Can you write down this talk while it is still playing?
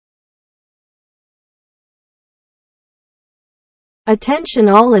Attention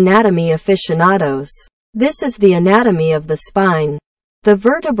all anatomy aficionados. This is the anatomy of the spine. The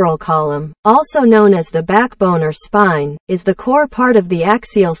vertebral column, also known as the backbone or spine, is the core part of the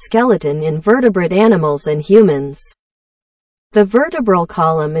axial skeleton in vertebrate animals and humans. The vertebral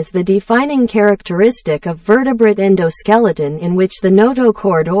column is the defining characteristic of vertebrate endoskeleton, in which the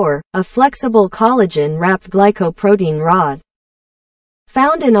notochord, or a flexible collagen-wrapped glycoprotein rod,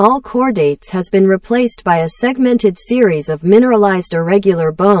 found in all chordates, has been replaced by a segmented series of mineralized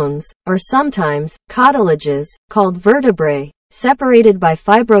irregular bones, or sometimes cartilages, called vertebrae, separated by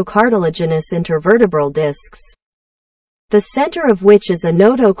fibrocartilaginous intervertebral discs, the center of which is a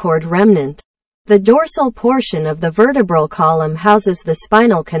notochord remnant. The dorsal portion of the vertebral column houses the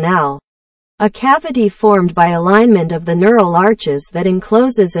spinal canal, a cavity formed by alignment of the neural arches that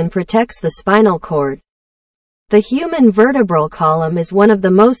encloses and protects the spinal cord. The human vertebral column is one of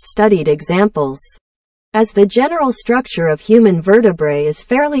the most studied examples, as the general structure of human vertebrae is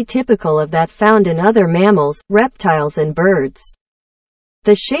fairly typical of that found in other mammals, reptiles and birds.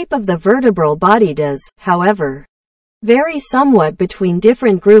 The shape of the vertebral body does, however, vary somewhat between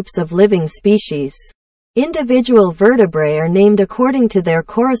different groups of living species. Individual vertebrae are named according to their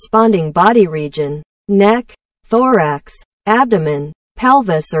corresponding body region: neck, thorax, abdomen,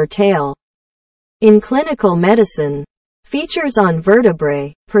 pelvis or tail. In clinical medicine, features on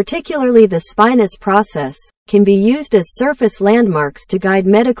vertebrae, particularly the spinous process, can be used as surface landmarks to guide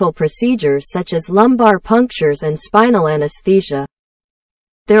medical procedures such as lumbar punctures and spinal anesthesia.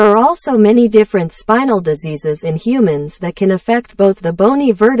 There are also many different spinal diseases in humans that can affect both the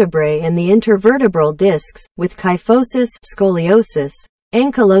bony vertebrae and the intervertebral discs, with kyphosis, scoliosis,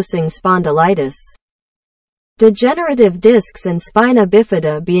 ankylosing spondylitis, degenerative discs and spina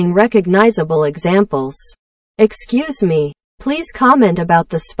bifida being recognizable examples. Excuse me. Please comment about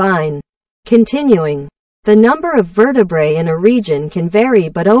the spine. Continuing. The number of vertebrae in a region can vary,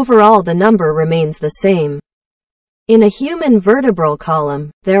 but overall the number remains the same. In a human vertebral column,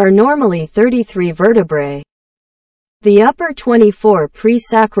 there are normally 33 vertebrae. The upper 24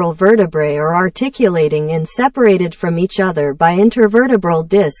 presacral vertebrae are articulating and separated from each other by intervertebral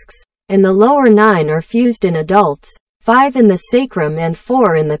discs, and the lower 9 are fused in adults, 5 in the sacrum and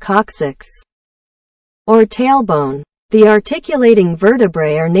 4 in the coccyx, or tailbone. The articulating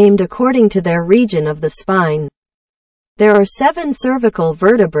vertebrae are named according to their region of the spine. There are 7 cervical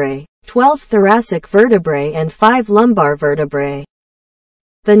vertebrae, 12 thoracic vertebrae and 5 lumbar vertebrae.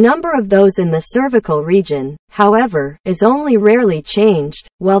 The number of those in the cervical region, however, is only rarely changed,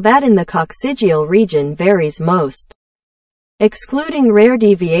 while that in the coccygeal region varies most, excluding rare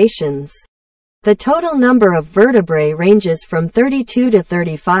deviations. The total number of vertebrae ranges from 32 to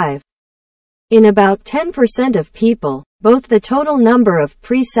 35. In about 10% of people, both the total number of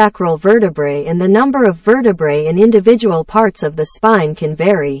presacral vertebrae and the number of vertebrae in individual parts of the spine can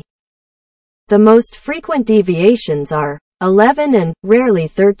vary. The most frequent deviations are 11 and, rarely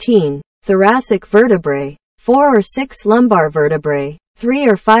 13, thoracic vertebrae, 4 or 6 lumbar vertebrae, 3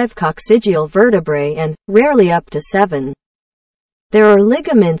 or 5 coccygeal vertebrae and, rarely up to 7. There are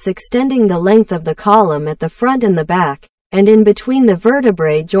ligaments extending the length of the column at the front and the back, and in between the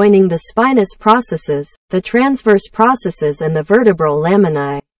vertebrae joining the spinous processes, the transverse processes and the vertebral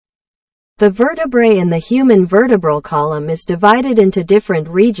laminae. The vertebrae in the human vertebral column is divided into different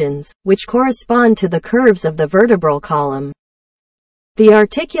regions, which correspond to the curves of the vertebral column. The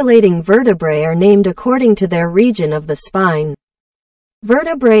articulating vertebrae are named according to their region of the spine.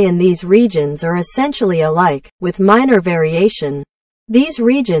 Vertebrae in these regions are essentially alike, with minor variation. These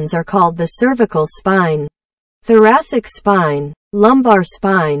regions are called the cervical spine, thoracic spine, lumbar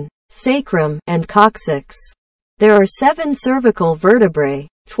spine, sacrum, and coccyx. There are 7 cervical vertebrae,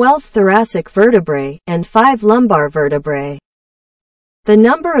 12 thoracic vertebrae, and 5 lumbar vertebrae. The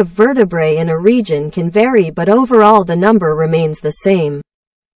number of vertebrae in a region can vary, but overall the number remains the same.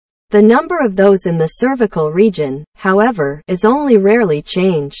 The number of those in the cervical region, however, is only rarely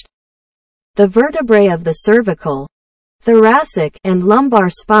changed. The vertebrae of the cervical, thoracic, and lumbar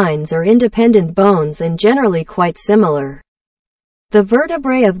spines are independent bones and generally quite similar. The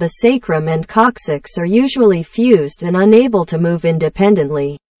vertebrae of the sacrum and coccyx are usually fused and unable to move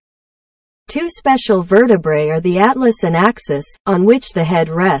independently. 2 special vertebrae are the atlas and axis, on which the head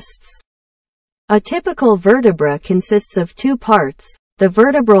rests. A typical vertebra consists of 2 parts, the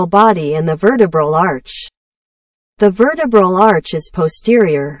vertebral body and the vertebral arch. The vertebral arch is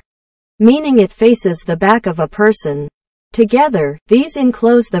posterior, meaning it faces the back of a person. Together, these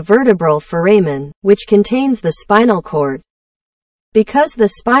enclose the vertebral foramen, which contains the spinal cord. Because the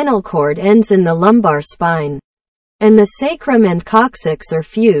spinal cord ends in the lumbar spine, and the sacrum and coccyx are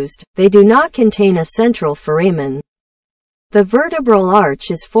fused, they do not contain a central foramen. The vertebral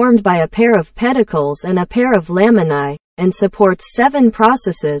arch is formed by a pair of pedicles and a pair of laminae, and supports 7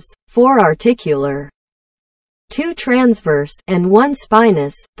 processes, 4 articular, 2 transverse, and 1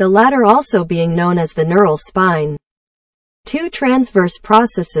 spinous, the latter also being known as the neural spine. 2 transverse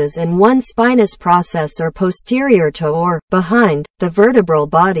processes and 1 spinous process are posterior to or behind the vertebral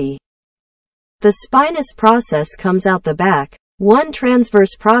body. The spinous process comes out the back, 1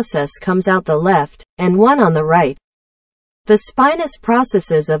 transverse process comes out the left, and 1 on the right. The spinous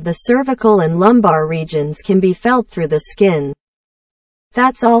processes of the cervical and lumbar regions can be felt through the skin.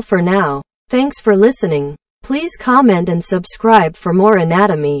 That's all for now. Thanks for listening. Please comment and subscribe for more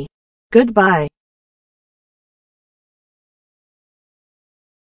anatomy. Goodbye.